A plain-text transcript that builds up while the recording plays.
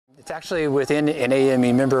It's actually within an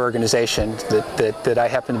AME member organization that I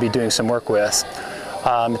happen to be doing some work with.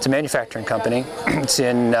 It's a manufacturing company. It's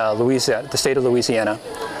in Louisiana, the state of Louisiana.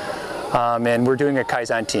 And we're doing a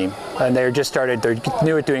Kaizen team. And they're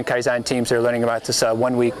new at doing Kaizen teams. They're learning about this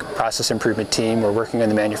one-week process improvement team. We're working on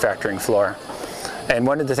the manufacturing floor. And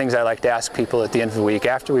one of the things I like to ask people at the end of the week,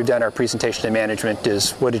 after we've done our presentation to management,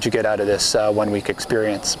 is what did you get out of this one-week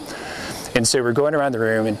experience? And so we're going around the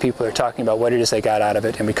room and people are talking about what it is they got out of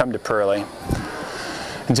it, and we come to Pearlie.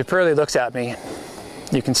 And so Pearlie looks at me,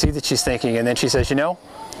 you can see that she's thinking, and then she says, you know,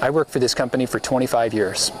 I worked for this company for 25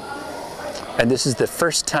 years. And this is the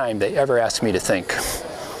first time they ever asked me to think.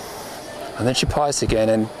 And then she paused again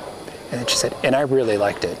and then she said, and I really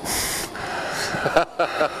liked it.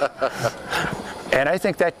 And I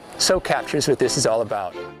think that so captures what this is all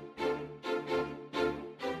about.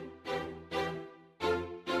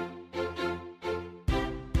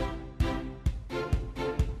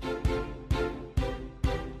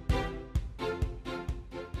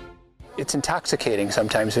 It's intoxicating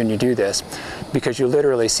sometimes when you do this because you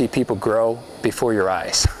literally see people grow before your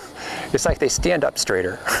eyes. It's like they stand up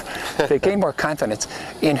straighter. They gain more confidence.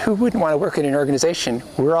 And who wouldn't want to work in an organization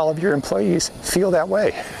where all of your employees feel that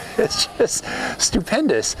way? It's just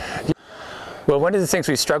stupendous. Well, one of the things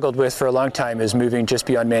we've struggled with for a long time is moving just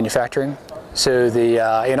beyond manufacturing. So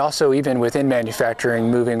and also even within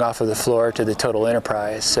manufacturing, moving off of the floor to the total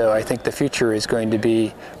enterprise. So I think the future is going to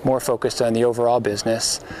be more focused on the overall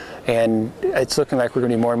business, and it's looking like we're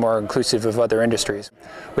going to be more and more inclusive of other industries.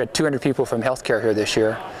 We had 200 people from healthcare here this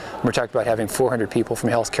year. We're talking about having 400 people from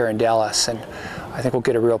healthcare in Dallas, and I think we'll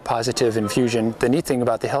get a real positive infusion. The neat thing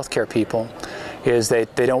about the healthcare people is they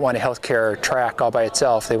don't want a healthcare track all by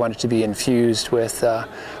itself. They want it to be infused with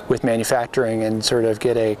manufacturing and sort of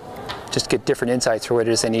just get different insights for what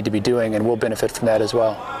it is they need to be doing, and we'll benefit from that as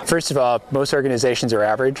well. First of all, most organizations are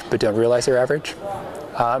average, but don't realize they're average.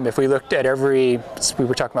 If we looked at we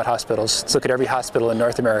were talking about hospitals, let's look at every hospital in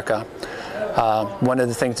North America. One of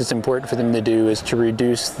the things that's important for them to do is to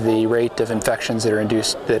reduce the rate of infections that are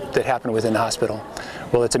induced, that happen within the hospital.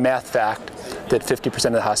 Well, it's a math fact that 50%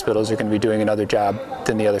 of the hospitals are going to be doing another job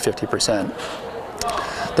than the other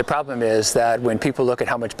 50%. The problem is that when people look at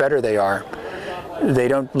how much better they are, they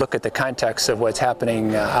don't look at the context of what's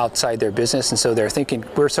happening outside their business, and so they're thinking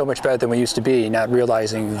we're so much better than we used to be, not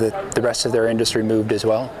realizing that the rest of their industry moved as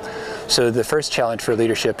well. So the first challenge for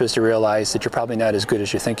leadership is to realize that you're probably not as good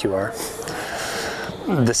as you think you are.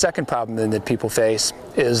 The second problem then that people face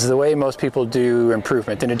is the way most people do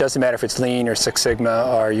improvement, and it doesn't matter if it's Lean or Six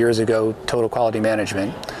Sigma or years ago Total Quality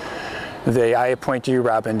Management. I appoint you,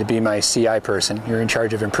 Robin, to be my CI person. You're in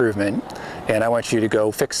charge of improvement, and I want you to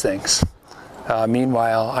go fix things.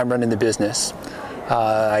 Meanwhile, I'm running the business.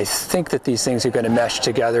 I think that these things are going to mesh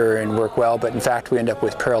together and work well, but in fact we end up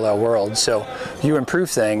with parallel worlds. So you improve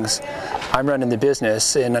things, I'm running the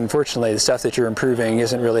business, and unfortunately the stuff that you're improving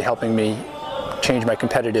isn't really helping me change my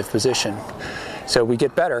competitive position. So we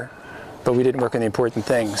get better, but we didn't work on the important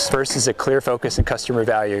things. First is a clear focus on customer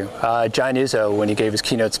value. John Izzo, when he gave his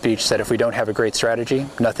keynote speech, said if we don't have a great strategy,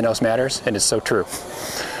 nothing else matters, and it's so true.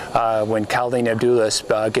 When Colleen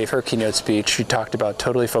Abdullah gave her keynote speech, she talked about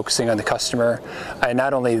totally focusing on the customer, and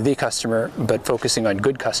not only the customer, but focusing on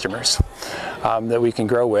good customers that we can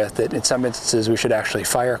grow with. That in some instances we should actually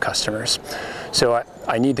fire customers. So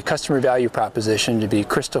I need the customer value proposition to be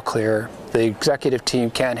crystal clear. The executive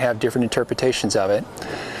team can have different interpretations of it,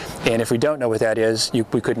 and if we don't know what that is,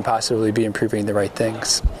 we couldn't possibly be improving the right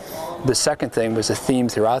things. The second thing was a theme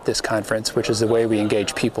throughout this conference, which is the way we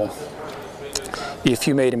engage people. If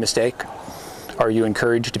you made a mistake, are you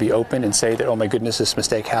encouraged to be open and say that, oh my goodness, this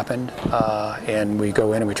mistake happened, and we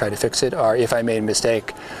go in and we try to fix it? Or if I made a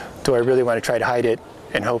mistake, do I really want to try to hide it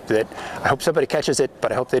and I hope somebody catches it,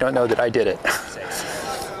 but I hope they don't know that I did it?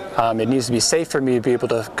 It needs to be safe for me to be able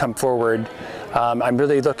to come forward. I'm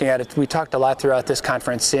really looking at it. We talked a lot throughout this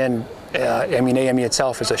conference AME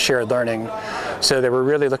itself is a shared learning, so that we're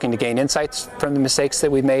really looking to gain insights from the mistakes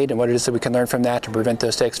that we made and what it is that we can learn from that to prevent those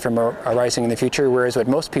mistakes from arising in the future. Whereas what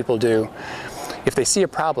most people do, if they see a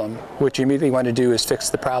problem, what you immediately want to do is fix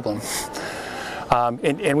the problem.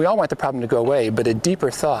 And we all want the problem to go away, but a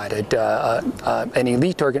deeper thought, an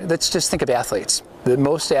elite let's just think of athletes.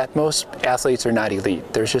 Most athletes are not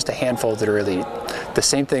elite. There's just a handful that are elite. The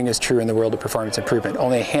same thing is true in the world of performance improvement.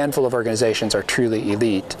 Only a handful of organizations are truly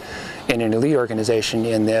elite. And an elite organization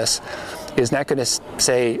in this is not going to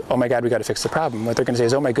say, oh my God, we got to fix the problem. What they're going to say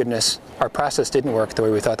is, oh my goodness, our process didn't work the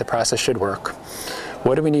way we thought the process should work.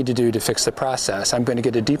 What do we need to do to fix the process? I'm going to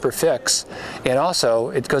get a deeper fix. And also,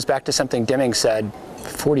 it goes back to something Deming said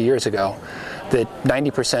 40 years ago, that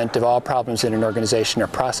 90% of all problems in an organization are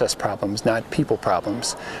process problems, not people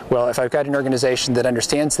problems. Well, if I've got an organization that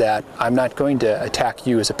understands that, I'm not going to attack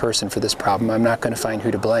you as a person for this problem. I'm not going to find who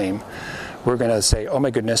to blame. We're going to say, oh my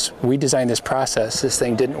goodness, we designed this process, this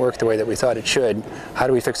thing didn't work the way that we thought it should. How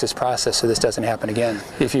do we fix this process so this doesn't happen again?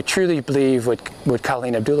 If you truly believe what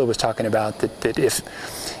Colleen Abdullah was talking about, that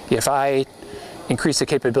if I increase the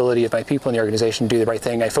capability of my people in the organization to do the right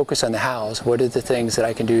thing, I focus on the hows. What are the things that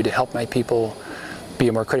I can do to help my people be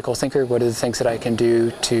a more critical thinker? What are the things that I can do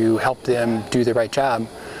to help them do the right job?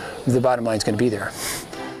 The bottom line is going to be there.